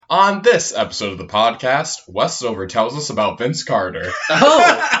On this episode of the podcast, Westover tells us about Vince Carter.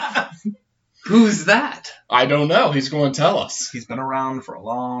 Oh! Who's that? I don't know. He's going to tell us. He's been around for a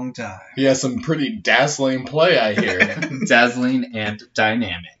long time. He has some pretty dazzling play, I hear. Dazzling and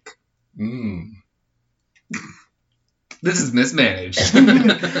dynamic. This is mismanaged.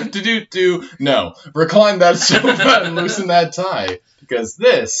 No. Recline that sofa and loosen that tie. Because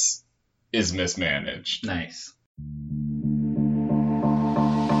this is mismanaged. Nice.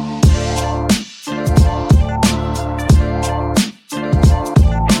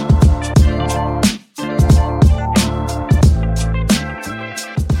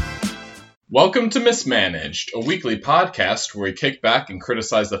 Welcome to Mismanaged, a weekly podcast where we kick back and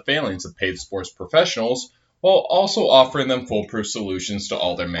criticize the failings of paid sports professionals while also offering them foolproof solutions to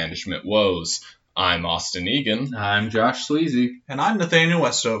all their management woes. I'm Austin Egan. I'm Josh Sweezy. And I'm Nathaniel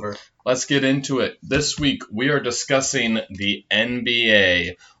Westover. Let's get into it. This week we are discussing the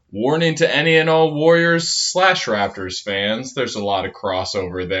NBA. Warning to any and all Warriors/Raptors fans, there's a lot of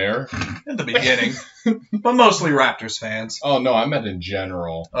crossover there. In the beginning. But mostly Raptors fans. Oh, no, I meant in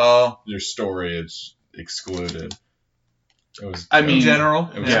general. Oh. Your story is excluded. In general?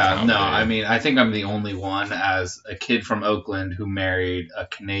 Yeah, no, I think I'm the only one as a kid from Oakland who married a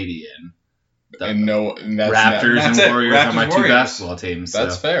Canadian. And that's Raptors not, and Warriors Raptors, are my two Warriors. basketball teams.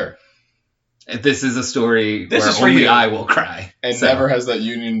 That's fair. This is a story This where is for only you. I will cry. And So- never has that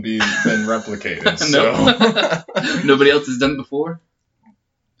union been replicated. No. Nobody else has done it before?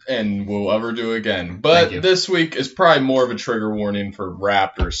 And will ever do again. Thank But you. this week is probably more of a trigger warning for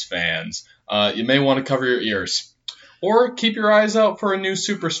Raptors fans. You may want to cover your ears. Or keep your eyes out for a new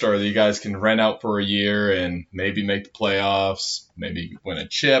superstar that you guys can rent out for a year and maybe make the playoffs, maybe win a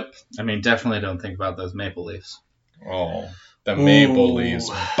chip. Definitely don't think about those Maple Leafs. Oh, the Maple Ooh. Leafs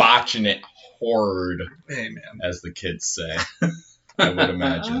botching it hard, Hey, man. as the kids say. I would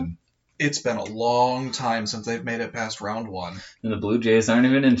imagine. It's been a long time since they've made it past round one. And the Blue Jays aren't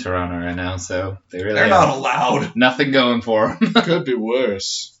even in Toronto right now, so they really They're have not allowed. nothing going for them. Could be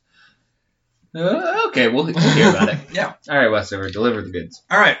worse. Okay, we'll hear about it. Yeah. All right, Westover, deliver the goods.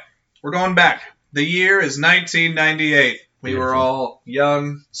 All right. We're going back. The year is 1998. We were Beautiful. all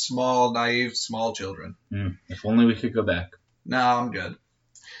young, small, naive, small children. If only we could go back. No, I'm good.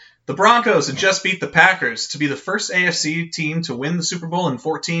 The Broncos had just beat the Packers to be the first AFC team to win the Super Bowl in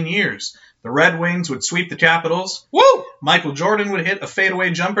 14 years. The Red Wings would sweep the Capitals. Woo! Michael Jordan would hit a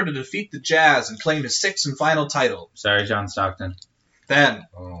fadeaway jumper to defeat the Jazz and claim his sixth and final title. Sorry, John Stockton. Then,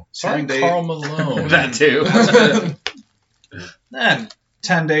 Oh, sorry, 10 days. Karl Malone. That too. Then,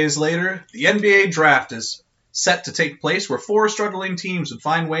 10 days later, the NBA draft is set to take place where four struggling teams would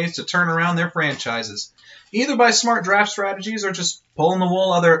find ways to turn around their franchises, either by smart draft strategies or just pulling the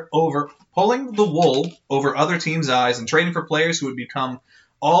wool over other teams' eyes and trading for players who would become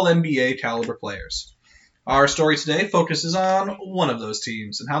all NBA caliber players. Our story today focuses on one of those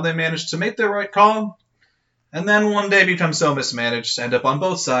teams and how they managed to make the right call and then one day become so mismanaged to end up on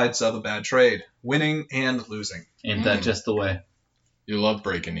both sides of a bad trade, winning and losing. Ain't that just the way? You love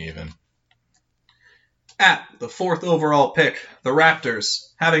breaking even. At the fourth overall pick, the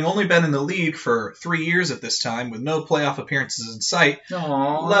Raptors, having only been in the league for 3 years at this time with no playoff appearances in sight,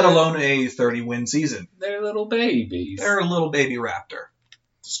 Aww, let alone a 30-win season. they're little babies. They're a little baby Raptor.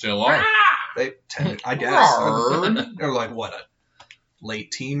 Still are. They tend, I guess. Rawr. They're like, what, a late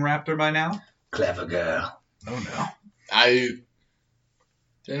teen Raptor by now? Clever girl. Oh, no. I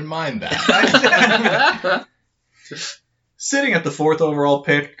didn't mind that. Sitting at the fourth overall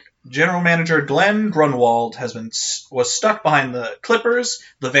pick, general manager Glenn Grunwald was stuck behind the Clippers,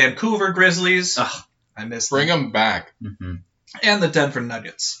 the Vancouver Grizzlies, Ugh. I miss Bring them, them back. Mm-hmm. and the Denver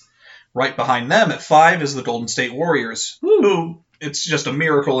Nuggets. Right behind them at 5 is the Golden State Warriors, who it's just a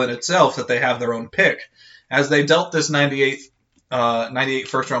miracle in itself that they have their own pick, as they dealt this 98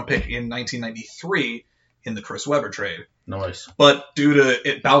 first-round pick in 1993 in the Chris Webber trade. Nice. But due to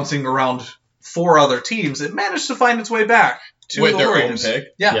it bouncing around 4 other teams, it managed to find its way back to With the their Warriors. own pick?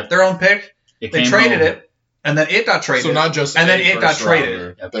 Yeah, Yep. their own pick. It They came traded home. it, and then it got traded. So not just And a then it got first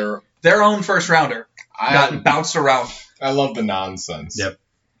traded. rounder. Their own first-rounder got bounced around. I love the nonsense. Yep.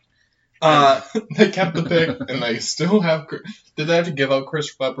 They kept the pick, and they still have... Did they have to give up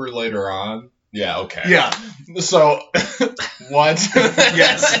Chris Webber later on? Yeah, okay. Yeah. So, what?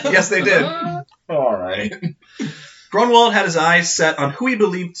 Yes, they did. All right. Grunwald had his eyes set on who he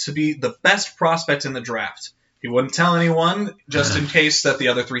believed to be the best prospect in the draft. He wouldn't tell anyone, just in case that the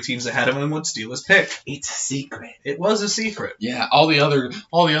other 3 teams ahead of him would steal his pick. It's a secret. It was a secret. Yeah, all the other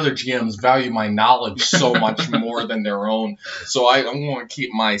GMs value my knowledge so much more than their own, so I want to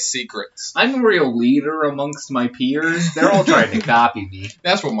keep my secrets. I'm a real leader amongst my peers. They're all trying to copy me.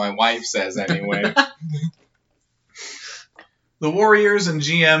 That's what my wife says anyway. The Warriors and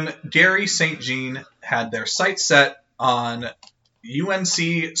GM Gary St. Jean had their sights set on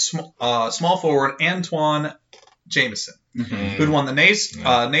UNC small forward Antoine Jameson, who'd won the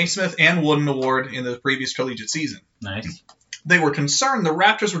Naismith and Wooden Award in the previous collegiate season. Nice. They were concerned the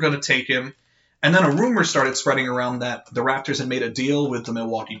Raptors were going to take him, and then a rumor started spreading around that the Raptors had made a deal with the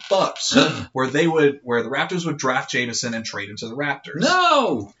Milwaukee Bucks, where the Raptors would draft Jameson and trade him to the Raptors.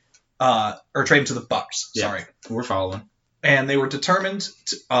 No! Or trade him to the Bucks. Yeah, sorry. We're following. And they were determined.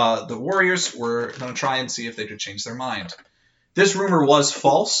 The Warriors were going to try and see if they could change their mind. This rumor was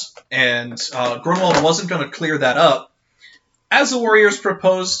false, and Grunwald wasn't going to clear that up, as the Warriors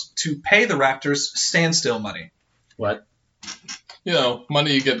proposed to pay the Raptors standstill money. What?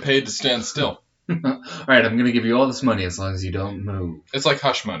 Money you get paid to stand still. Alright, I'm going to give you all this money as long as you don't move. It's like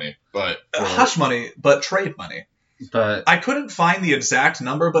hush money, but... Hush money, but trade money. But I couldn't find the exact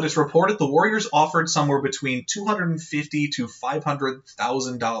number, but it's reported the Warriors offered somewhere between $250,000 to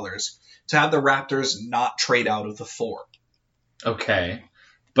 $500,000 to have the Raptors not trade out of the 4. okay.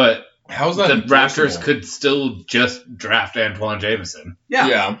 But how's that the impossible? Raptors could still just draft Antoine Jameson.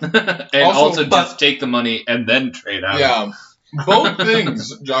 Yeah. And Also, also just take the money and then trade out. Yeah. Both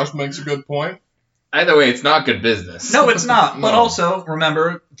things. Josh makes a good point. Either way, it's not good business. No, it's not. But No. also,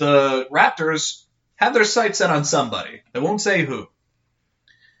 remember, the Raptors have their sights set on somebody. They won't say who.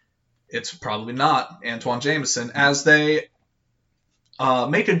 It's probably not Antoine Jameson, as they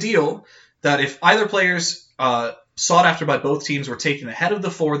make a deal that if either players sought after by both teams were taken ahead of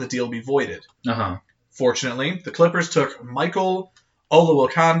the 4, the deal be voided. Uh-huh. Fortunately, the Clippers took Michael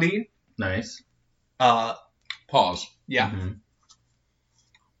Olowokandi. Nice. Pause. Yeah. Mhm.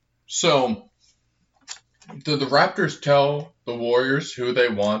 So, did the Raptors tell the Warriors who they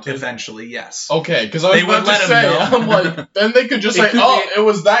wanted? Eventually, yes. Okay, because I was They would about to let say, him know. I'm like, then they could just It say, could oh, be- it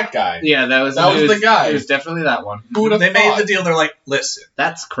was that guy. Yeah, that was the guy. It was definitely that one. Who would have They thought? made the deal. They're like, listen,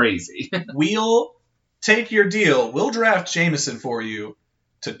 That's crazy. we'll take your deal. We'll draft Jameson for you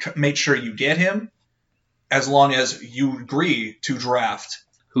to make sure you get him, as long as you agree to draft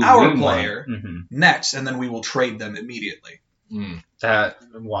Who Our we want. player. Mhm. next, and then we will trade them immediately. Mm.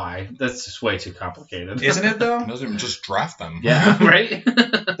 Why? That's just way too complicated. Isn't it, though? Doesn't even just draft them. Yeah, right?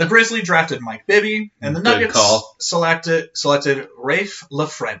 The Grizzlies drafted Mike Bibby, and the Good Nuggets call. selected Rafe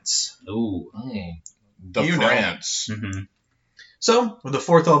LaFrentz. Ooh. The You know. France. Mhm. So, with the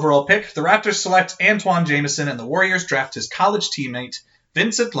 4th overall pick, the Raptors select Antoine Jameson, and the Warriors draft his college teammate,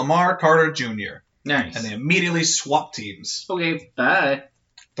 Vincent Lamar Carter Jr., Nice. and they immediately swap teams. Okay, bye.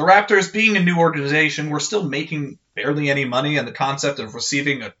 The Raptors, being a new organization, were still making barely any money, and the concept of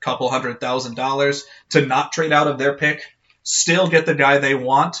receiving a couple $100,000 to not trade out of their pick, still get the guy they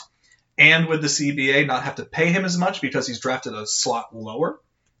want, and with the CBA not have to pay him as much because he's drafted a slot lower.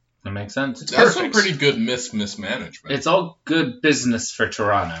 That makes sense. It's That's some perfect. pretty good mismanagement. It's all good business for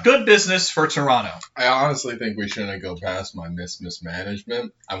Toronto. Good business for Toronto. I honestly think we shouldn't go past my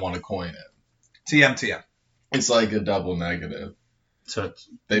mismanagement. I want to coin it. TM. It's like a double negative. So it's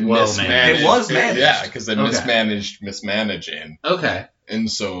They Well mismanaged. It was managed. Yeah, because they Okay. mismanaged mismanaging. okay. In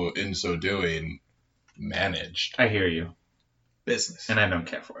so doing, managed. I hear you, Business. and I don't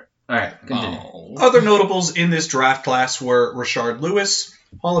care for it. All right, continue. Oh. Other notables in this draft class were Rashard Lewis,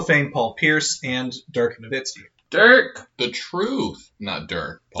 Hall of Fame Paul Pierce, and Dirk Nowitzki. Dirk. The truth, not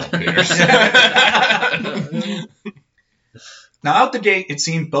Dirk. Paul Pierce. Now, out the gate, it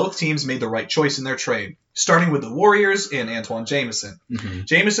seemed both teams made the right choice in their trade, starting with the Warriors and Antoine Jameson. Mhm.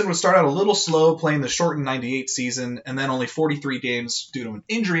 Jameson would start out a little slow playing the shortened 98 season and then only 43 games due to an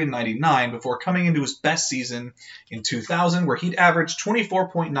injury in 99 before coming into his best season in 2000, where he'd averaged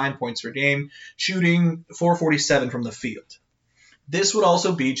 24.9 points per game, shooting .447 from the field. This would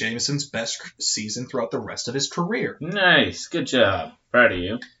also be Jameson's best season throughout the rest of his career. Nice. Good job. Proud of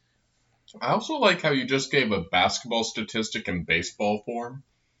you. I also like how you just gave a basketball statistic in baseball form.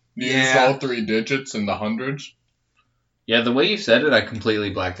 You used Yeah. all 3 digits in the hundreds. Yeah, the way you said it, I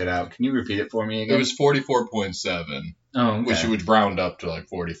completely blacked it out. Can you repeat it for me It again? was 44.7, oh, okay. which you would round up to like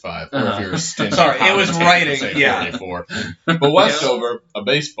 45. Or Uh-huh. if you're a stingy Sorry, it was commentator, writing, say yeah. 44. But Westover, a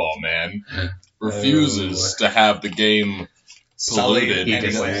baseball man, refuses to have the game polluted. He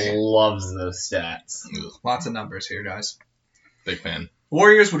Anyway. just loves those stats. Ugh, Lots of numbers here, guys. big fan.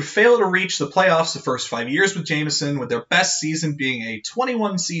 Warriors would fail to reach the playoffs the first 5 years with Jameson, with their best season being a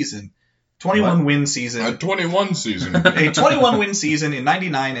 21 season, 21-win season. A 21 season. A 21-win season in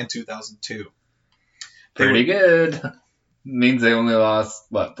 99 and 2002. Pretty good. Means they only lost,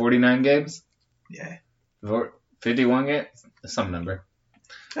 49 games? Yeah. 51 games? Some number.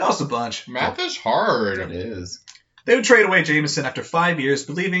 They lost a bunch. Math is hard. It is. They would trade away Jameson after 5 years,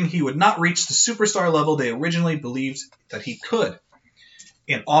 believing he would not reach the superstar level they originally believed that he could.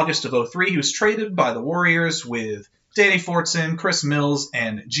 In August of 2003, he was traded by the Warriors with Danny Fortson, Chris Mills,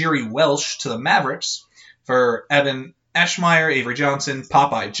 and Jerry Welsh to the Mavericks for Evan Eschmeyer, Avery Johnson,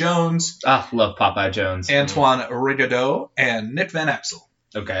 Popeye Jones, Love Popeye Jones. Antoine Rigaudot, and Nick Van Exel.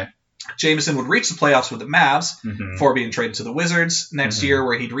 Okay. Jameson would reach the playoffs with the Mavs Mm-hmm. before being traded to the Wizards next year,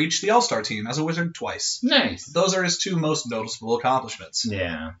 where he'd reach the All-Star team as a Wizard twice. Nice. Those are his two most noticeable accomplishments.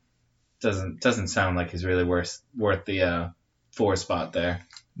 Yeah. Doesn't sound like he's really worth the 4 spot there.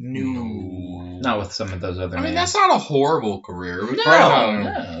 No. Not with some of those other I mean, names. that's not a horrible career. It was no, probably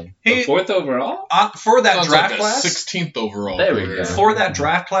not no. He- 4th overall? For that sounds draft like a class, 16th overall There we career. go. for that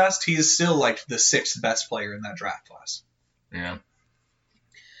draft class, he's still like the 6th best player in that draft class. Yeah.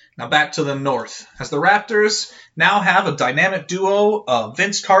 Now back to the North, as the Raptors now have a dynamic duo of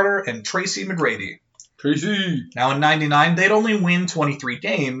Vince Carter and Tracy McGrady. Tracy. Now in 99, they'd only win 23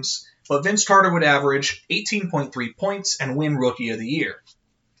 games, but Vince Carter would average 18.3 points and win Rookie of the Year.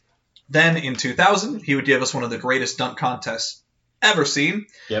 Then in 2000, he would give us one of the greatest dunk contests ever seen,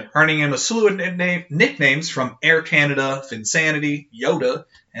 Yep. earning him a slew of nicknames from Air Canada, Finsanity, Yoda,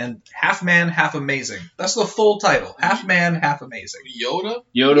 and Half Man, Half Amazing. That's the full title. Half Man, Half Amazing. Yoda?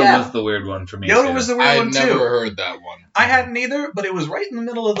 Yoda Yeah. was the weird one for me. Yoda too. was the weird I one, had never too. heard that one. I hadn't either, but it was right in the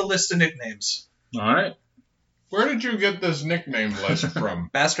middle of the list of nicknames. All right. Where did you get this nickname list from?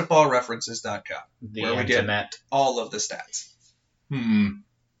 BasketballReferences.com. The Where we get- internet. All of the stats.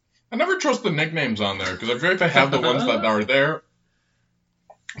 I never trust the nicknames on there because I feel like they have the ones that are there.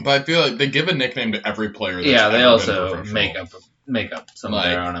 But I feel like they give a nickname to every player. That's Yeah, they ever also been professional. make up some of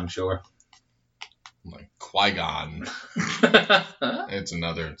their own, I'm sure. Like Qui-Gon. It's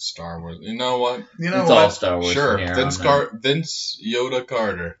another Star Wars. You know what? You know It's what? all Star Wars. Sure, from here Vince on out. Vince Yoda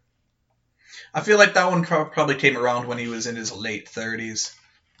Carter. I feel like that one probably came around when he was in his late 30s,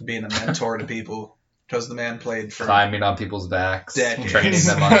 being a mentor to people, because the man played for... Climbing on people's backs, Decades. training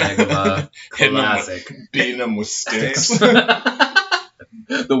them on Dagobah. Hitting them Classic. Beating them with sticks.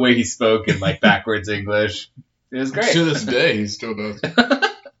 The way he spoke in like backwards English. It was great. To this day, he still does.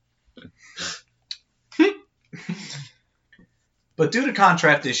 But due to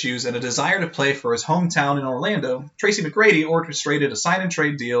contract issues and a desire to play for his hometown in Orlando, Tracy McGrady orchestrated a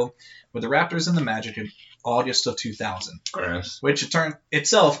sign-and-trade deal with the Raptors and the Magic in August of 2000, Gross. which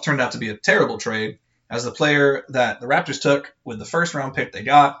itself turned out to be a terrible trade, as the player that the Raptors took with the first-round pick they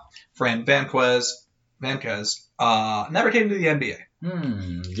got, Fran Vanquez, never came to the NBA.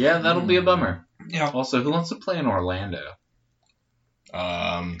 Yeah, that'll be a bummer. Yeah, Also, who wants to play in Orlando?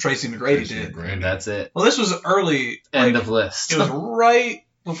 Tracy McGrady Tracy did. McGrady. And that's it. Well, this was early. End like, of list. It was right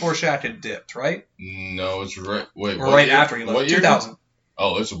before Shaq had dipped, right? No, it's right. Wait, Or what right year? after he What left. year? 2000.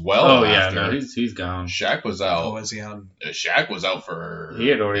 Oh, it's well. Oh yeah, after. no, he's gone. Shaq was Oh, out. was he on? Shaq was out for. He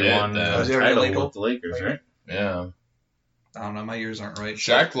had already won then. the Was he already title legal? with the Lakers, right? Yeah, I don't know. My years aren't right.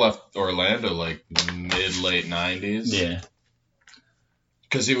 Shaq left Orlando like mid-late 90s. Yeah.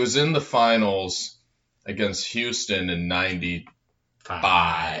 Because he was in the finals against Houston in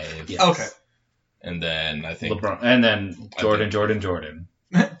 95. Yes. Okay. And then I think LeBron, and then Jordan. Jordan.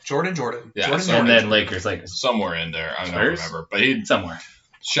 Yeah, Jordan. so- And then Lakers. somewhere in there. I don't Spurs? remember. But he Somewhere.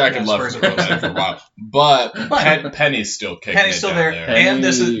 Shaq Yeah, had left Spurs are Orlando for a while. But Penny's still kicking Penny's it still down there, there. and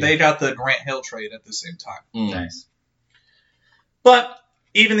Penny. they got the Grant Hill trade at the same time. Nice. But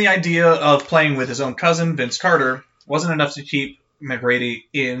even the idea of playing with his own cousin, Vince Carter, wasn't enough to keep McGrady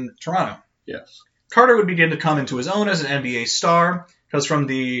in Toronto. Yes. Carter would begin to come into his own as an NBA star, because from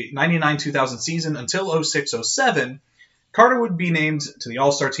the 99-2000 season until 06-07, Carter would be named to the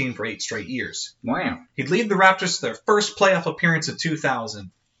All-Star team for 8 straight years. Wow. He'd lead the Raptors to their first playoff appearance in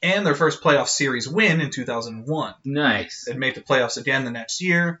 2000, and their first playoff series win in 2001. Nice. They'd make the playoffs again the next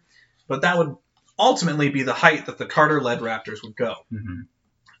year, but that would ultimately be the height that the Carter-led Raptors would go. Mm-hmm.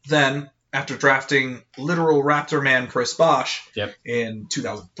 Then, after drafting literal Raptor man Chris Bosh Yep. in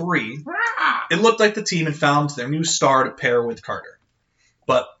 2003, it looked like the team had found their new star to pair with Carter.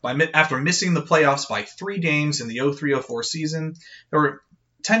 But after missing the playoffs by 3 games in the 03-04 season, there were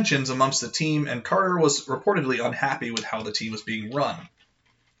tensions amongst the team, and Carter was reportedly unhappy with how the team was being run.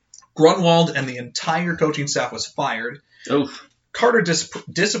 Grunwald and the entire coaching staff was fired. Oof. Carter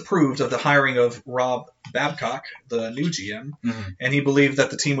disapproved of the hiring of Rob Babcock, the new GM, Mhm. and he believed that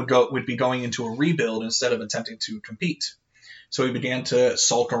the team would be going into a rebuild instead of attempting to compete. So he began to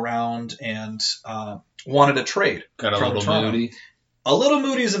sulk around and wanted a trade. Got a from little Toronto. moody. A little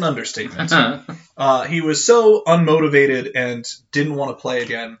moody is an understatement. He was so unmotivated and didn't want to play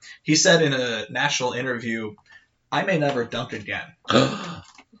again. He said in a national interview, "I may never dunk again."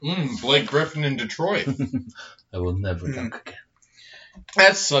 Blake Griffin in Detroit. I will never dunk again.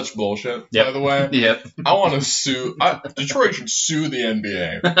 That's such bullshit, Yep. by the way. Yep. I want to sue. Detroit should sue the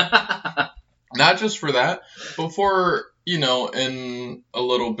NBA. Not just for that, but for, in a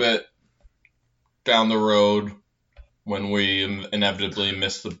little bit down the road when we inevitably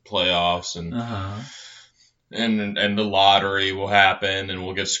miss the playoffs and and the lottery will happen and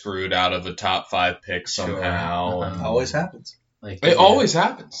we'll get screwed out of a top 5 pick somehow. Sure. Always happens. It always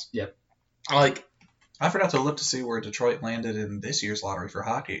happens. Yep. I forgot to look to see where Detroit landed in this year's lottery for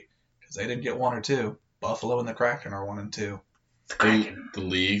hockey, because they didn't get 1 or 2. Buffalo and the Kraken are 1 and 2. The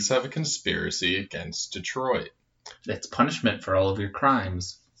leagues have a conspiracy against Detroit. It's punishment for all of your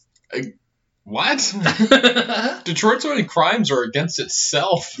crimes. What? Detroit's only crimes are against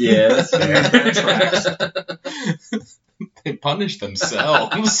itself. Yeah, that's fair. They punish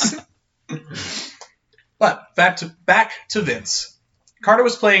themselves. But back to Vince. Carter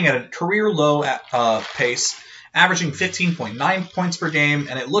was playing at a career low pace, averaging 15.9 points per game,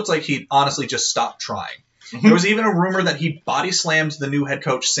 and it looked like he'd honestly just stopped trying. There was even a rumor that he body slammed the new head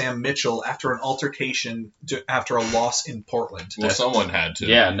coach Sam Mitchell after an altercation after a loss in Portland. Well, someone had to.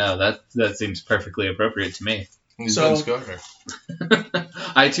 Yeah, no, that seems perfectly appropriate to me. He's So- Vince Carter.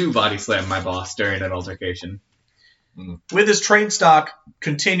 I too body slammed my boss during an altercation. With his trade stock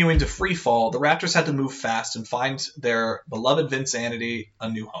continuing to free fall, the Raptors had to move fast and find their beloved Vinsanity a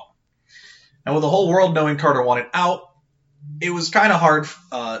new home. And with the whole world knowing Carter wanted out, it was kind of hard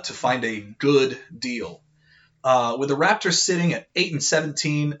to find a good deal. With the Raptors sitting at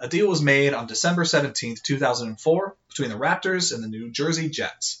 8-17, a deal was made on December 17th, 2004, between the Raptors and the New Jersey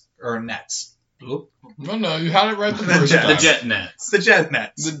Nets. Oop. No, you had it right the The first Jets. time. The Jet Nets. The Jet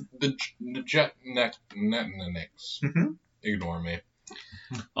Nets. The Jet Nets. Mhm. Ignore me.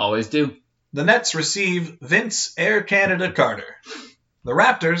 Always do. The Nets receive Vince Air Canada Carter. The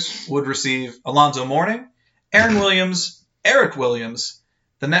Raptors would receive Alonzo Mourning, Aaron Williams, Eric Williams,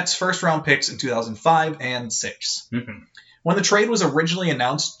 the Nets' first-round picks in 2005 and 6. Mhm. When the trade was originally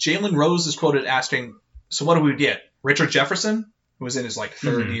announced, Jalen Rose is quoted asking, "So what do we get? Richard Jefferson, who was in his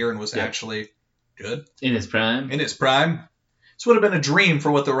third Mhm. year and was Yep. actually good In his prime. in his prime." This would have been a dream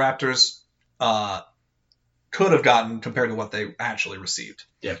for what the Raptors could have gotten compared to what they actually received.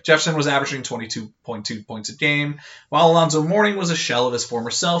 Yep. Jefferson was averaging 22.2 points a game, while Alonzo Mourning was a shell of his former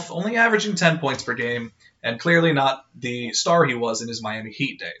self, only averaging 10 points per game, and clearly not the star he was in his Miami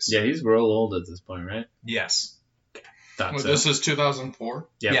Heat days. Yeah, he's real old at this point, right? Yes. Thought Well, so. this is 2004.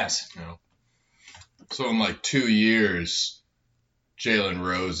 Yep. Yes. So in 2 years, Jalen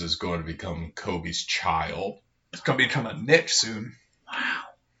Rose is going to become Kobe's child. It's going to become a Knick soon. Wow.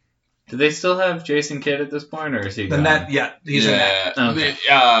 Do they still have Jason Kidd at this point, or is he The gone? Net, yeah, he's a Net. Okay.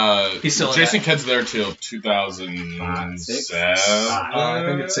 He's still a Jason Net. Kidd's there till 2007. Six? I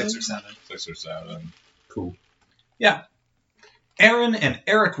think it's 6 or 7. 6 or 7. Cool. Aaron and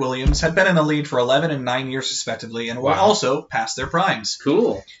Eric Williams had been in the lead for 11 and 9 years respectively, and were Wow. also past their primes.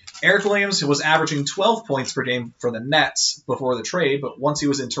 Cool. Eric Williams was averaging 12 points per game for the Nets before the trade, but once he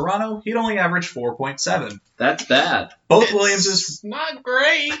was in Toronto, he'd only average 4.7. That's bad. Both Williamses, It's not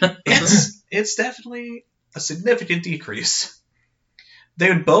great. it's definitely a significant decrease. They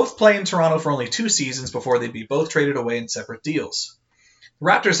would both play in Toronto for only 2 seasons before they'd be both traded away in separate deals. The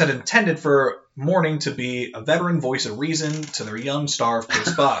Raptors had intended for Mourning to be a veteran voice of reason to their young star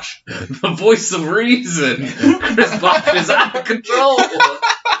Chris Bosh. The voice of reason. Chris Bosh is out of control.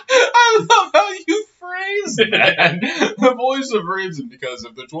 I love how you phrase that. The voice of reason, because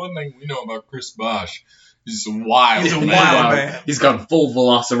if there's one thing we know about Chris Bosh, he's a wild He's a man. wild man. He's gone full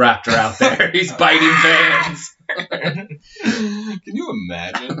Velociraptor out there. He's biting fans. Can you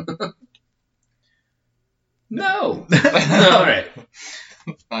imagine? No. All right.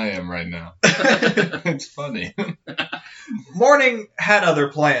 I am right now. It's funny. Mourning had other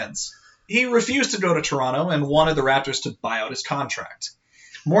plans. He refused to go to Toronto and wanted the Raptors to buy out his contract.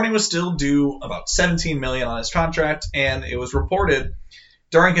 Mourning was still due about $17 million on his contract, and it was reported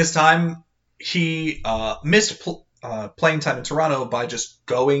during his time he missed playing time in Toronto by just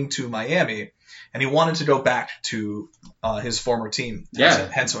going to Miami, and he wanted to go back to his former team. Yeah.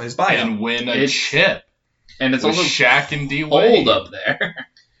 Hence his buyout. And win a It's chip And it's with also Shaq and D-Wade. cold up there.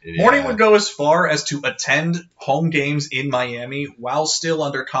 Mourning would go as far as to attend home games in Miami while still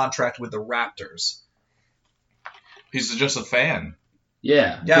under contract with the Raptors. He's just a fan.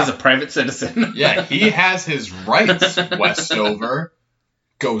 Yeah, Yeah. he's a private citizen. Yeah, he has his rights, Westover.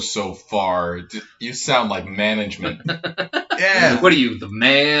 Go so far. You sound like management. Yeah. What are you, the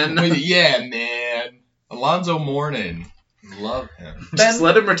man? Yeah, man. Alonzo Mourning. Love him. Just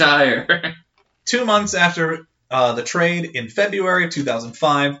let him retire. 2 months after the trade, in February of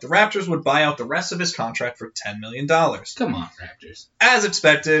 2005, the Raptors would buy out the rest of his contract for $10 million. Come on, Raptors. As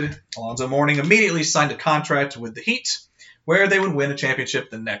expected, Alonzo Mourning immediately signed a contract with the Heat, where they would win a championship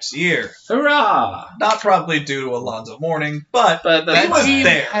the next year. Hurrah! Not probably due to Alonzo Mourning, but But he that's was team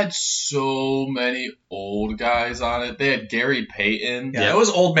there. had so many old guys on it. They had Gary Payton. Yeah, it was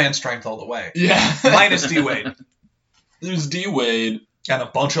old man strength all the way. Yeah. Minus D Wade There's D Wade, and a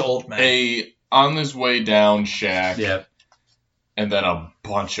bunch of old men. a on his way down Shaq, Yep. and then a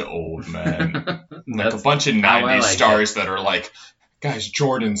bunch of old men. Like a That's bunch of 90s how I like stars that are like, guys,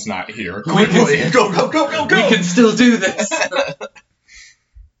 Jordan's not here. Quickly, Quickly. go, go, go, go, we go! can still do this.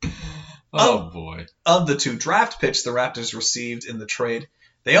 Oh, boy. Of the 2 draft picks the Raptors received in the trade,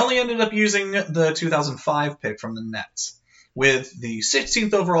 they only ended up using the 2005 pick from the Nets. With the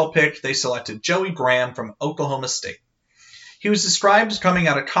 16th overall pick, they selected Joey Graham from Oklahoma State. He was described as coming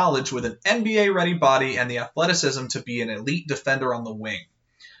out of college with an NBA-ready body and the athleticism to be an elite defender on the wing.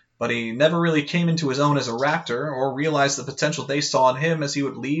 But he never really came into his own as a Raptor or realized the potential they saw in him, as he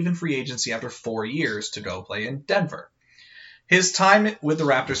would leave in free agency after 4 years to go play in Denver. His time with the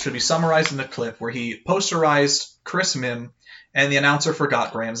Raptors could be summarized in a clip where he posterized Chris Mim and the announcer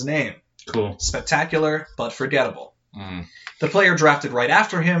forgot Graham's name. Cool. Spectacular, but forgettable. Mm. The player drafted right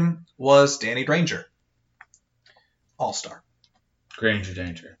after him was Danny Granger. All-star. Granger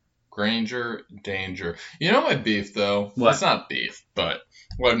Danger. Granger, Danger. You know my beef, though? What? It's not beef, but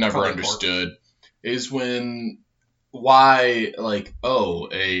what I've never Probably understood is why, like, oh,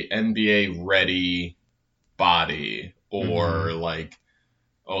 a NBA-ready body, or, like,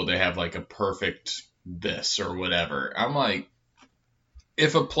 oh, they have, like, a perfect this or whatever. I'm like,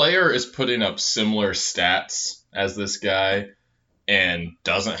 if a player is putting up similar stats as this guy and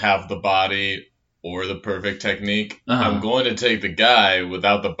doesn't have the body or the perfect technique, I'm going to take the guy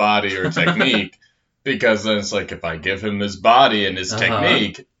without the body or technique, because then it's like, if I give him his body and his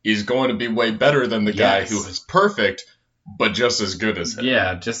technique, he's going to be way better than the guy who is perfect, but just as good as him.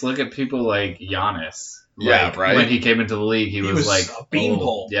 Yeah, just look at people like Giannis. Yeah, Like, right? When he came into the league, he was like a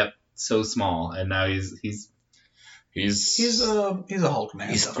beanpole. Yep, so small, and now he's He's a Hulk man.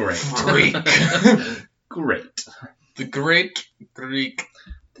 he's great. Freak. Great. The great Greek.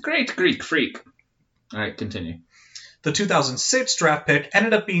 The great Greek freak. All right, continue. The 2006 draft pick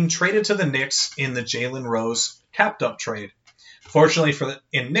ended up being traded to the Knicks in the Jalen Rose cap dump trade. Fortunately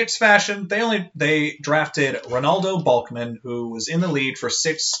in Knicks fashion, they drafted Ronaldo Balkman, who was in the league for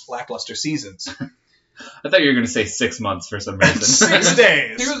 6 lackluster seasons. I thought you were going to say 6 months for some reason. 6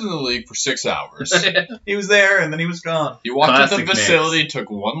 days. He was in the league for 6 hours. He was there, and then he was gone. He walked Classic to the facility,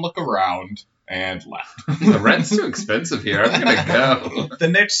 took one look around, and left. The rent's too expensive here. I'm going to go. The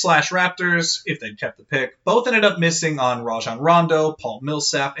Knicks/Raptors, if they'd kept the pick, both ended up missing on Rajon Rondo, Paul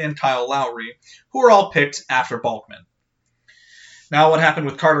Millsap, and Kyle Lowry, who were all picked after Balkman. Now, what happened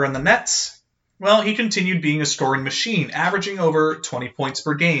with Carter and the Nets? Well, he continued being a scoring machine, averaging over 20 points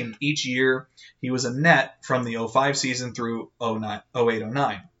per game each year. He was a net from the 05 season through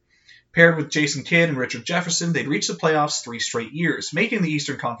 08-09. Paired with Jason Kidd and Richard Jefferson, they'd reached the playoffs 3 straight years, making the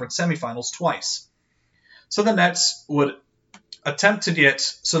Eastern Conference semifinals twice. So the Nets attempt to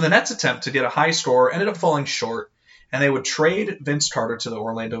get a high score ended up falling short, and they would trade Vince Carter to the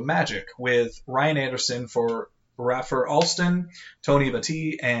Orlando Magic with Ryan Anderson for Rafer Alston, Tony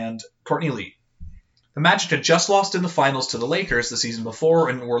Battie, and Courtney Lee. The Magic had just lost in the finals to the Lakers the season before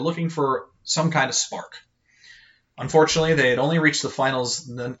and were looking for some kind of spark. Unfortunately, they had only reached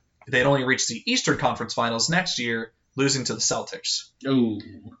the Eastern Conference Finals next year, losing to the Celtics. Ooh.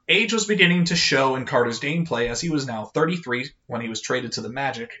 Age was beginning to show in Carter's gameplay, as he was now 33 when he was traded to the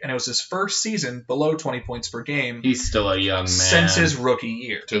Magic, and it was his first season below 20 points per game He's still a young man. since his rookie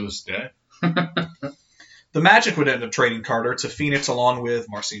year. To this day. The Magic would end up trading Carter to Phoenix along with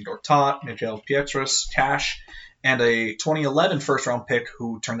Marcin Gortat, Mikael Pietrus, Cash, and a 2011 first-round pick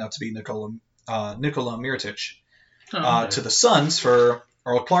who turned out to be Nikola Mirotic, to the Suns for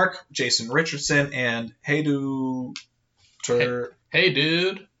Earl Clark, Jason Richardson, and Hedo Hey,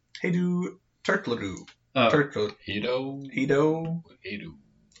 dude. Turkoglu. Hito.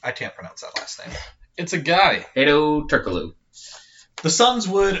 I can't pronounce that last name. It's a guy. Hedo Turkoglu. The Suns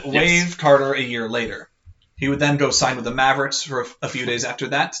would waive Carter a year later. He would then go sign with the Mavericks for a few days after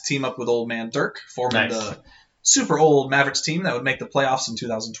that to team up with old man Dirk, forming the super old Mavericks team that would make the playoffs in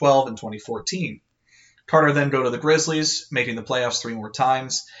 2012 and 2014. Carter then go to the Grizzlies, making the playoffs 3 more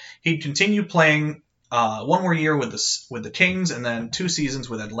times. He'd continue playing 1 more year with the Kings and then 2 seasons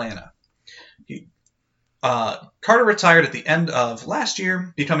with Atlanta. Carter retired at the end of last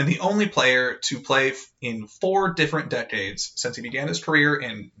year, becoming the only player to play in 4 different decades since he began his career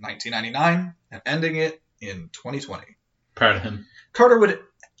in 1999 and ending it in 2020. Proud of him. Carter would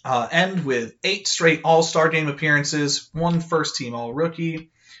end with 8 straight All-Star Game appearances, 1 first-team All-Rookie,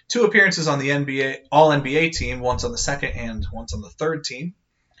 2 appearances on the All-NBA team, once on the second and once on the third team.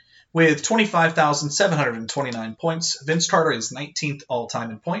 With 25,729 points, Vince Carter is 19th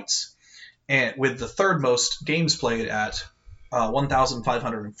all-time in points, and with the 3rd most games played at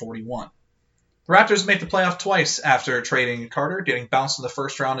 1,541. The Raptors made the playoff twice after trading Carter, getting bounced in the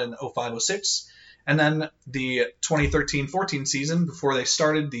first round in 05-06, and then the 2013-14 season before they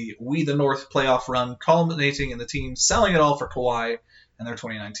started the We the North playoff run, culminating in the team selling it all for Kawhi and their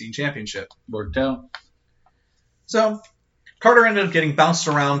 2019 championship. Worked out. So, Carter ended up getting bounced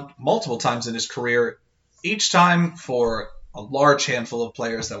around multiple times in his career, each time for a large handful of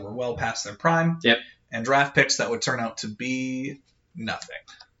players that were well past their prime, Yep. and draft picks that would turn out to be nothing.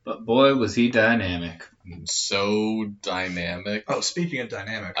 But boy, was he dynamic. So dynamic. Oh, speaking of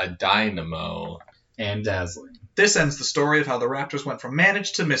dynamic, A dynamo. And dazzling. this ends the story of how the Raptors went from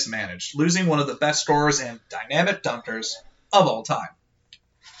managed to mismanaged, losing one of the best scorers and dynamic dunkers of all time.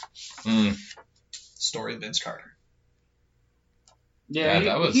 Story of Vince Carter. Yeah,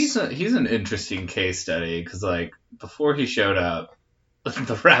 that was- he's an interesting case study because, like, before he showed up, the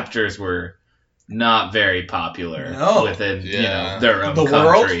Raptors were not very popular within their own The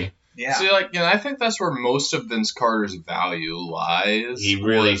world? country. Yeah. See, I think that's where most of Vince Carter's value lies. He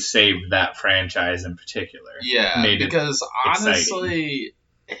really saved that franchise in particular. Yeah, Made it because honestly,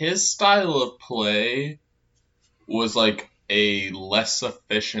 his style of play was like a less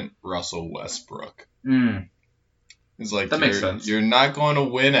efficient Russell Westbrook. It's like That makes sense. You're not going to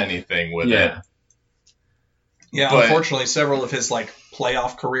win anything with it. Yeah. Yeah, But- unfortunately, several of his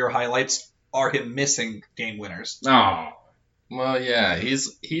playoff career highlights are him missing game winners. Oh. Well, yeah,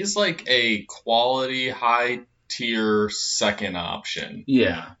 he's like a quality, high tier second option.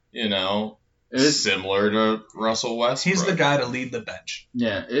 Yeah. It's, Similar to Russell Westbrook. He's the guy to lead the bench.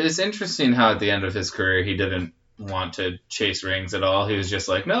 yeah. It's interesting how at the end of his career he didn't want to chase rings at all. He was just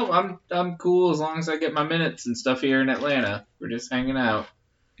like, no, I'm cool as long as I get my minutes and stuff here in Atlanta. We're just hanging out.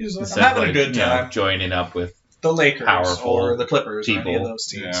 He's like, I'm Instead of, having a good time. joining up with The Lakers powerful or the Clippers or any people. of those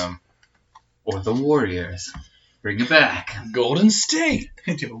teams. Yeah. or the Warriors. Bring it back. Golden State.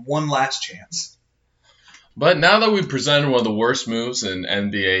 Give him one last chance. But now that we've presented one of the worst moves in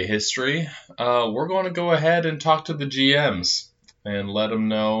NBA history, we're going to go ahead and talk to the GMs and let them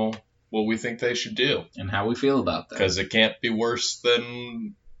know what we think they should do. And how we feel about that. Because it can't be worse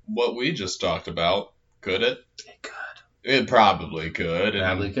than what we just talked about, could it? It could. It probably could. And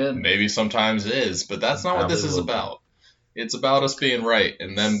Probably could. Maybe sometimes is, but that's not what this is Probably will. about. It's about us being right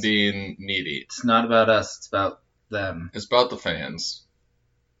and them being needy. It's not about us. It's about them. It's about the fans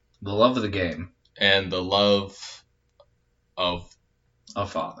The love of the game. and the love of A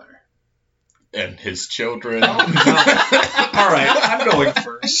father. and his children. Oh, no. All right, I'm going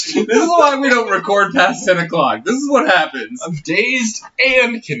first. This is why we don't record past 10 o'clock. This is what happens. I'm dazed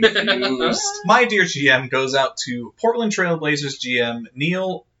and confused. My dear GM goes out to Portland Trailblazers GM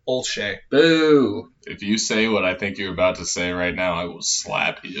Neil Olshey. Boo. If you say what I think you're about to say right now, I will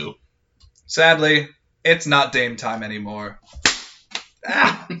slap you. Sadly, it's not Dame time anymore.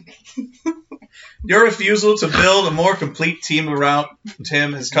 Ah. Your refusal to build a more complete team around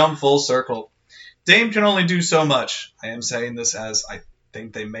him has come full circle. Dame can only do so much. I am saying this as I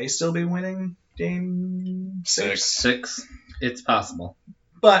think they may still be winning Game 6. 6. It's possible.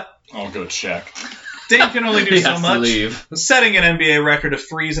 But I'll go check. Dame can only do He so has to much. leave. Setting an NBA record of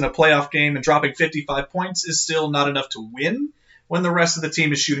threes in a playoff game and dropping 55 points is still not enough to win when the rest of the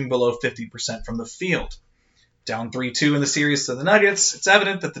team is shooting below 50% from the field. Down 3-2 in the series to the Nuggets, it's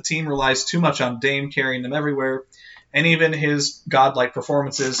evident that the team relies too much on Dame carrying them everywhere, and even his godlike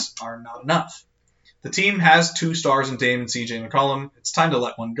performances are not enough. The team has 2 stars in Dame and CJ McCollum. It's time to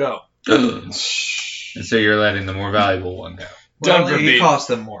let one go. And so you're letting the more valuable one go. Well, Denver he beat cost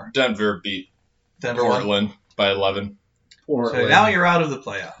them more. Denver beat Denver. Portland by 11. So now you're out of the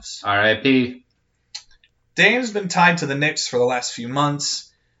playoffs. R.I.P. Dame's been tied to the Knicks for the last few months.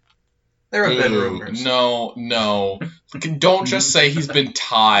 There have been rumors. No. Don't just say he's been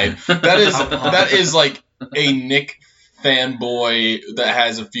tied. That is like a Nick fanboy that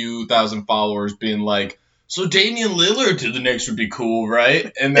has a few thousand followers being like, so Damian Lillard to the Knicks would be cool,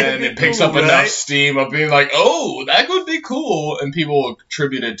 right? And then it picks up Cool, enough right? steam of being like, oh, that would be cool. And people will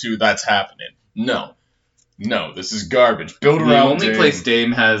attribute it to that's happening. No. No, this is garbage. Build The around only Dame. place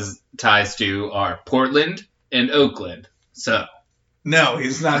Dame has ties to are Portland and Oakland. So No,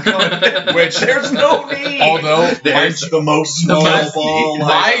 he's not going. Which there's no need. Although There's the most small ball.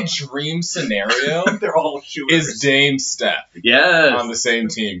 my dream scenario They're all shooters. is Dame Steph yes, on the same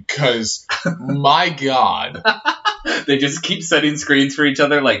team. Because, my God, they just keep setting screens for each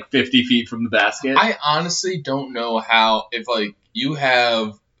other like 50 feet from the basket. I honestly don't know how, if, like, you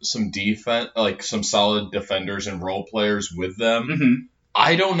have some defense, like, some solid defenders and role players with them, Mhm.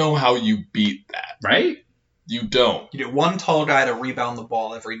 I don't know how you beat that. Right? You don't. You get one tall guy to rebound the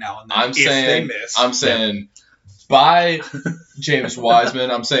ball every now and then. I'm if saying- they miss. I'm saying, buy James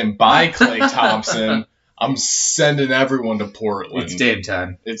Wiseman. I'm saying, buy Klay Thompson. I'm sending everyone to Portland. It's Dame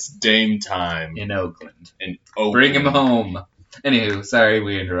time It's Dame time. in Oakland. In Oakland. Bring him home. Anywho, sorry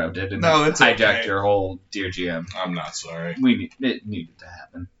we interrupted and No, it's hijacked okay. your whole Dear GM. I'm not sorry. It needed to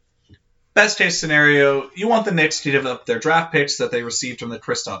happen. Best case scenario, you want the Knicks to give up their draft picks that they received from the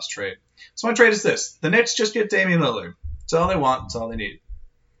Kristaps trade. So my trade is this. The Knicks just get Damian Lillard. That's all they want. That's all they need.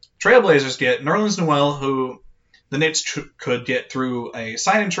 Trailblazers get Nerlens Noel, who the Knicks could get through a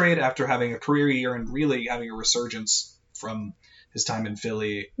sign and trade after having a career year and really having a resurgence from his time in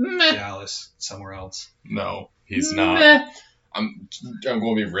Philly, Meh. Dallas, somewhere else. No, he's not. Meh. I'm going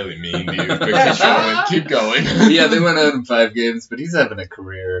to be really mean to you. But keep going. Yeah, they went out in 5 games, but he's having a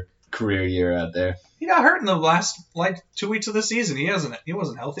career year out there. He got hurt in the last 2 weeks of the season. He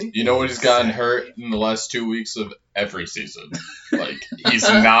wasn't healthy. You know what? He's gotten hurt in the last 2 weeks of every season. Like, he's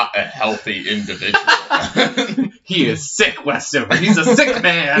not a healthy individual. He is sick, Westover. He's a sick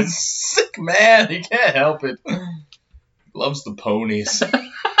man. Sick man. He can't help it. Loves the ponies.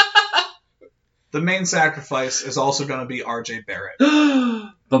 The main sacrifice is also going to be R.J. Barrett.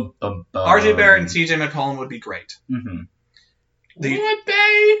 Bum, bum, bum. R.J. Barrett and C.J. McCollum would be great. Mhm. Would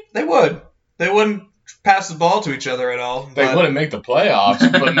they? They would. They wouldn't pass the ball to each other at all. They but wouldn't make the playoffs,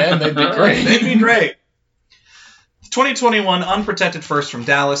 but man, they'd be great. They'd be great. 2021 unprotected first from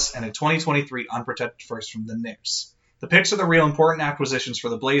Dallas and a 2023 unprotected first from the Knicks. The picks are the real important acquisitions for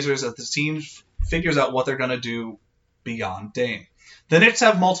the Blazers as the team figures out what they're going to do beyond Dame. The Knicks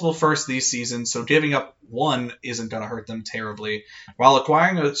have multiple firsts these seasons, so giving up one isn't going to hurt them terribly, while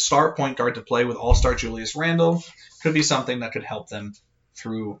acquiring a star point guard to play with all-star Julius Randle could be something that could help them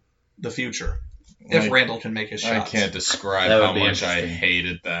through the future, if Like, Randle can make his I shots. can't describe That would how be much I interesting.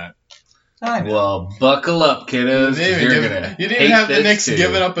 hated that. I know. Well, buckle up, kiddos. 'cause You you're didn't gonna even hate have the this Knicks too.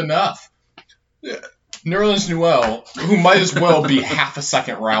 giving up enough. Yeah. Nerlens Noel, who might as well be half a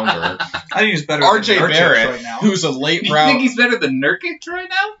second rounder. I think he's better RJ than Nurkic Barrett, right now. who's a late You round. think he's better than Nurkic right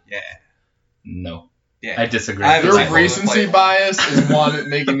now? Yeah. No. Yeah. I disagree. I haven't Your seen one of them recency play. bias is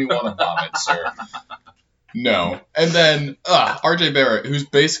making me want to vomit, sir. No. And then RJ Barrett, who's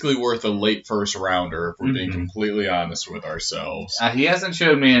basically worth a late first rounder, if we're being Mhm. completely honest with ourselves. He hasn't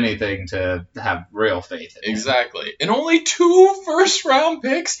shown me anything to have real faith in. Exactly. And only 2 first round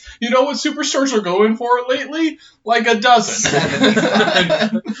picks? You know what superstars are going for lately? Like a dozen.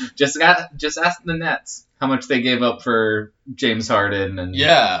 75. Just ask the Nets how much they gave up for James Harden and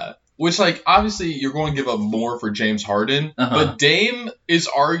Yeah. Which, like, obviously you're going to give up more for James Harden, Uh-huh. but Dame is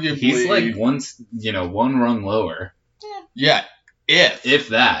arguably... he's like one rung lower, Yeah, if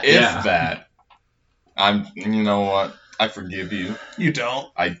that. yeah. that. You know what? I forgive you. You don't.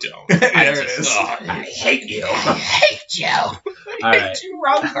 I don't. There I it is. I hate you. All right. you,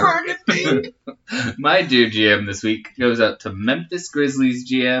 Ron Burgundy. My Dear GM this week goes out to Memphis Grizzlies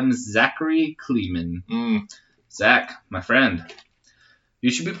GM Zachary Kleeman. Zach, my friend, you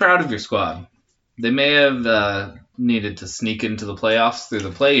should be proud of your squad. They may have needed to sneak into the playoffs through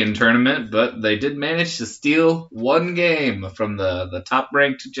the play-in tournament, but they did manage to steal one game from the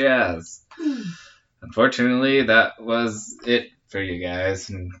top-ranked Jazz. Unfortunately, that was it for you guys,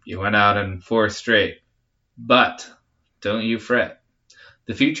 and you went out in 4 straight. But don't you fret.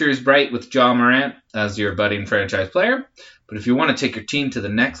 The future is bright with Ja Morant as your budding franchise player, but if you want to take your team to the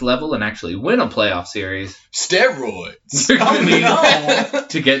next level and actually win a playoff series, Steroids. you're going to need no.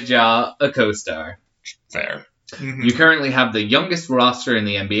 to get Ja a co-star. Fair. Mhm. You currently have the youngest roster in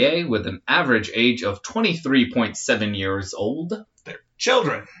the NBA with an average age of 23.7 years old.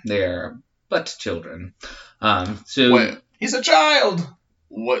 Children. They are but children. So Wait, He's a child.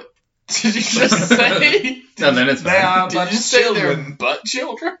 what did you just say? No, then it's They fine. are Did but you say children. they're butt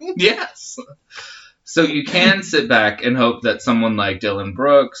children? Yes. So you can sit back and hope that someone like Dylan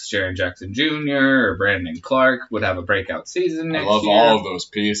Brooks, Jaren Jackson Jr., or Brandon Clark would have a breakout season I next love year. all of those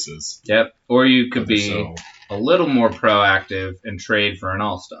pieces. Yep. Or you could be So, a little more proactive and trade for an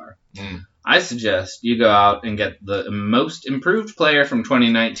all-star. Mm. I suggest you go out and get the most improved player from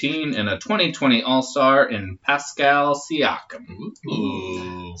 2019 and a 2020 All-Star in Pascal Siakam.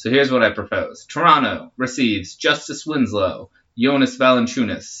 Ooh. So here's what I propose. Toronto receives Justice Winslow, Jonas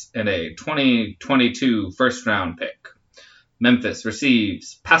Valanciunas, and a 2022 first-round pick. Memphis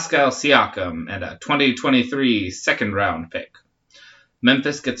receives Pascal Siakam and a 2023 second-round pick.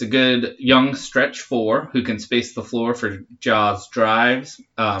 Memphis gets a good young stretch four who can space the floor for Ja's drives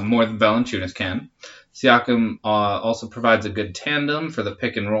more than Valanciunas can. Siakam also provides a good tandem for the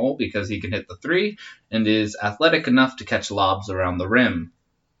pick and roll because he can hit the three and is athletic enough to catch lobs around the rim.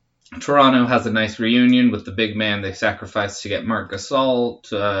 Toronto has a nice reunion with the big man they sacrificed to get Marc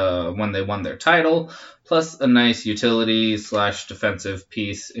Gasol when they won their title, plus a nice utility/defensive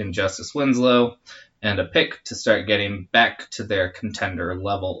piece in Justice Winslow, and a pick to start getting back to their contender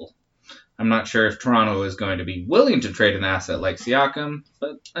level. I'm not sure if Toronto is going to be willing to trade an asset like Siakam,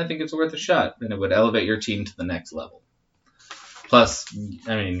 but I think it's worth a shot, and it would elevate your team to the next level. Plus,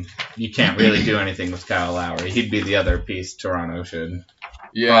 I mean, you can't really do anything with Kyle Lowry. He'd be the other piece Toronto should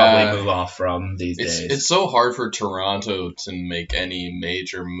probably move off from these days. It's so hard for Toronto to make any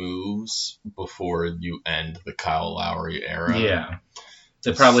major moves before you end the Kyle Lowry era. Yeah.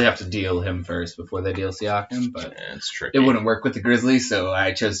 They probably have to deal him first before they deal Siakam, but it's tricky. It wouldn't work with the Grizzlies, so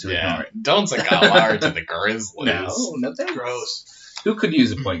I chose to ignore it. Don't send Kyle Lowry to the Grizzlies. No thanks. Gross. Who could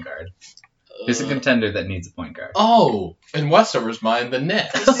use a point guard? Who's a contender that needs a point guard? Oh, in Westover's mind, the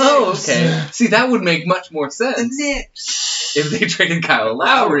Knicks. Oh, okay. See, that would make much more sense. The Knicks. If they traded Kyle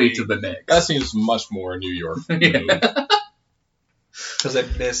Lowry to the Knicks. That seems much more New York. Yeah. Because they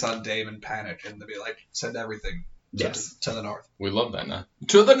miss on Dame and panic, and they'd be like, send everything to the north. We love that now.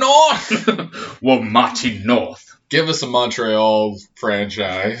 To the north! We're marching north. Give us a Montreal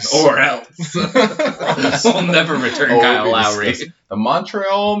franchise. Or else. We'll never return Kyle Lowry. The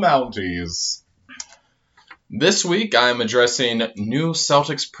Montreal Mounties. This week, I am addressing new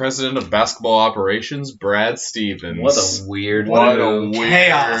Celtics president of basketball operations, Brad Stevens. What a weird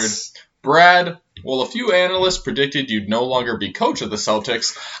chaos. Brad, well, a few analysts predicted you'd no longer be coach of the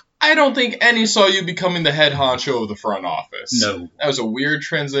Celtics. I don't think any saw you becoming the head honcho of the front office. No. That was a weird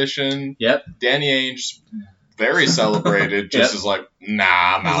transition. Yep. Danny Ainge, very celebrated, just is like, nah,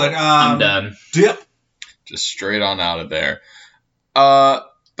 I'm out. Like, I'm done. Dip. Just straight on out of there.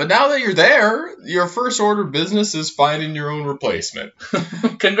 But now that you're there, your first order of business is finding your own replacement.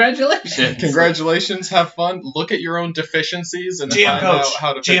 Congratulations. Congratulations. Have fun. Look at your own deficiencies and find out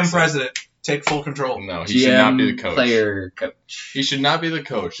how to fix GM it. president. Take full control. No, he should not be the coach. Player coach. He should not be the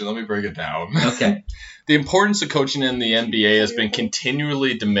coach. Let me break it down. Okay. The importance of coaching in the NBA has been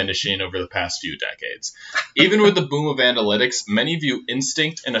continually diminishing over the past few decades. Even with the boom of analytics, many view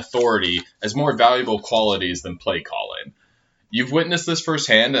instinct and authority as more valuable qualities than play calling. You've witnessed this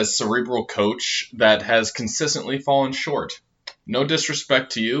firsthand as cerebral coach that has consistently fallen short. No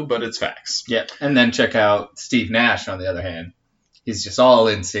disrespect to you, but it's facts. Yeah, and then check out Steve Nash on the other hand. He's just all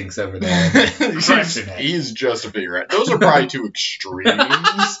instincts over there. He's just a figure out. Those are probably two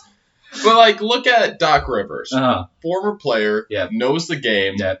extremes. But, like, look at Doc Rivers. Former player, knows the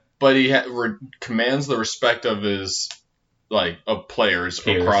game, but he commands the respect of his, of players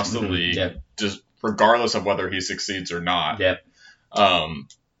peers across the league, just regardless of whether he succeeds or not.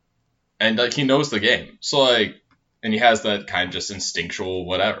 And, he knows the game. So, and he has that kind of just instinctual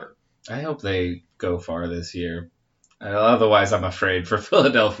whatever. I hope they go far this year. Otherwise, I'm afraid for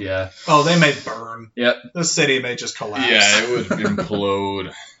Philadelphia. Oh, they may burn. Yep. The city may just collapse. Yeah, it would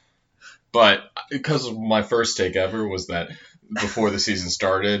implode. But because my first take ever was that before the season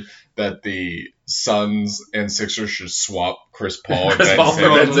started, that the Suns and Sixers should swap Chris Paul and Ben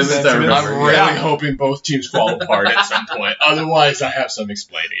Simmons. I'm really hoping both teams fall apart at some point. Otherwise, I have some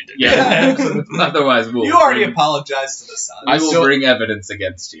explaining to do. Yeah. Otherwise, you already apologized to the Suns. I will bring evidence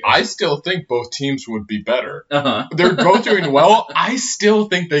against you. I still think both teams would be better. They're both doing well. I still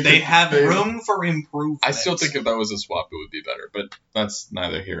think they have room for improvement. I still think if that was a swap, it would be better. But that's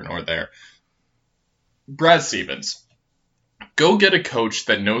neither here nor there. Brad Stevens. Go get a coach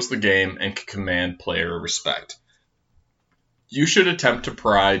that knows the game and can command player respect. You should attempt to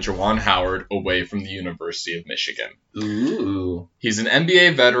pry Juwan Howard away from the University of Michigan. Ooh. He's an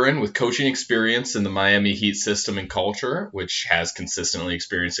NBA veteran with coaching experience in the Miami Heat system and culture, which has consistently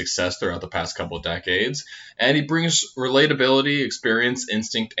experienced success throughout the past couple of decades. And he brings relatability, experience,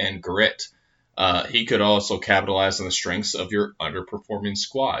 instinct, and grit. He could also capitalize on the strengths of your underperforming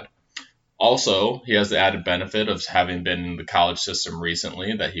squad. Also, he has the added benefit of having been in the college system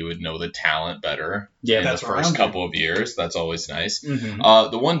recently that he would know the talent better in the first couple of years. That's always nice. Mm-hmm.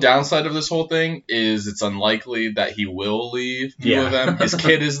 The one downside of this whole thing is it's unlikely that he will leave U of M. His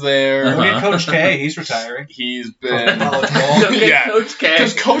kid is there. Look at Coach K. He's retiring. He's been... College ball. Yeah. Coach K.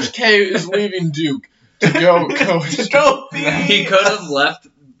 Because Coach K is leaving Duke to go coach. He could have left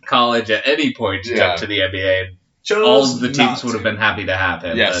college at any point to jump to the NBA. All of the teams would have been happy to have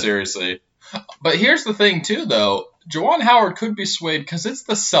him. Yeah, seriously. But here's the thing, too, though. Juwan Howard could be swayed because it's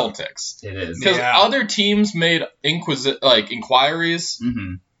the Celtics. It is. Because other teams made inquiries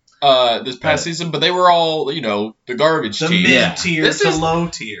this past season, but they were all, the garbage team. The mid-tier to low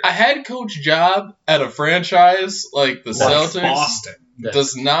tier. A head coach job at a franchise like the Celtics Boston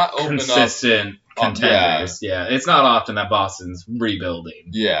does not open consistent contenders. Yeah, it's not often that Boston's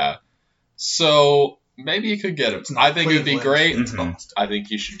rebuilding. Yeah. So maybe you could get him. I think it would be great. Mm-hmm. I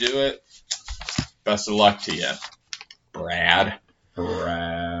think you should do it. Best of luck to you, Brad.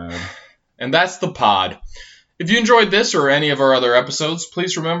 And that's the pod. If you enjoyed this or any of our other episodes,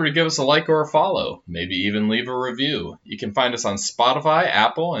 please remember to give us a like or a follow. Maybe even leave a review. You can find us on Spotify,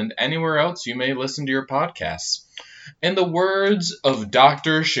 Apple, and anywhere else you may listen to your podcasts. In the words of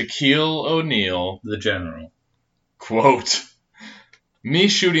Dr. Shaquille O'Neal, the general, quote, "Me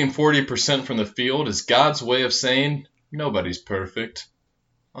shooting 40% from the field is God's way of saying nobody's perfect,"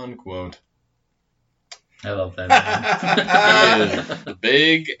 unquote. I love that man. He is the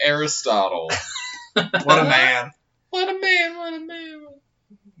big Aristotle. What a man. What a man, what a man.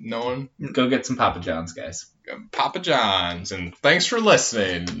 No one? Go get some Papa John's, guys. Papa John's. And thanks for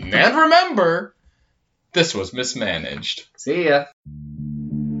listening. And remember, this was Mismanaged. See ya.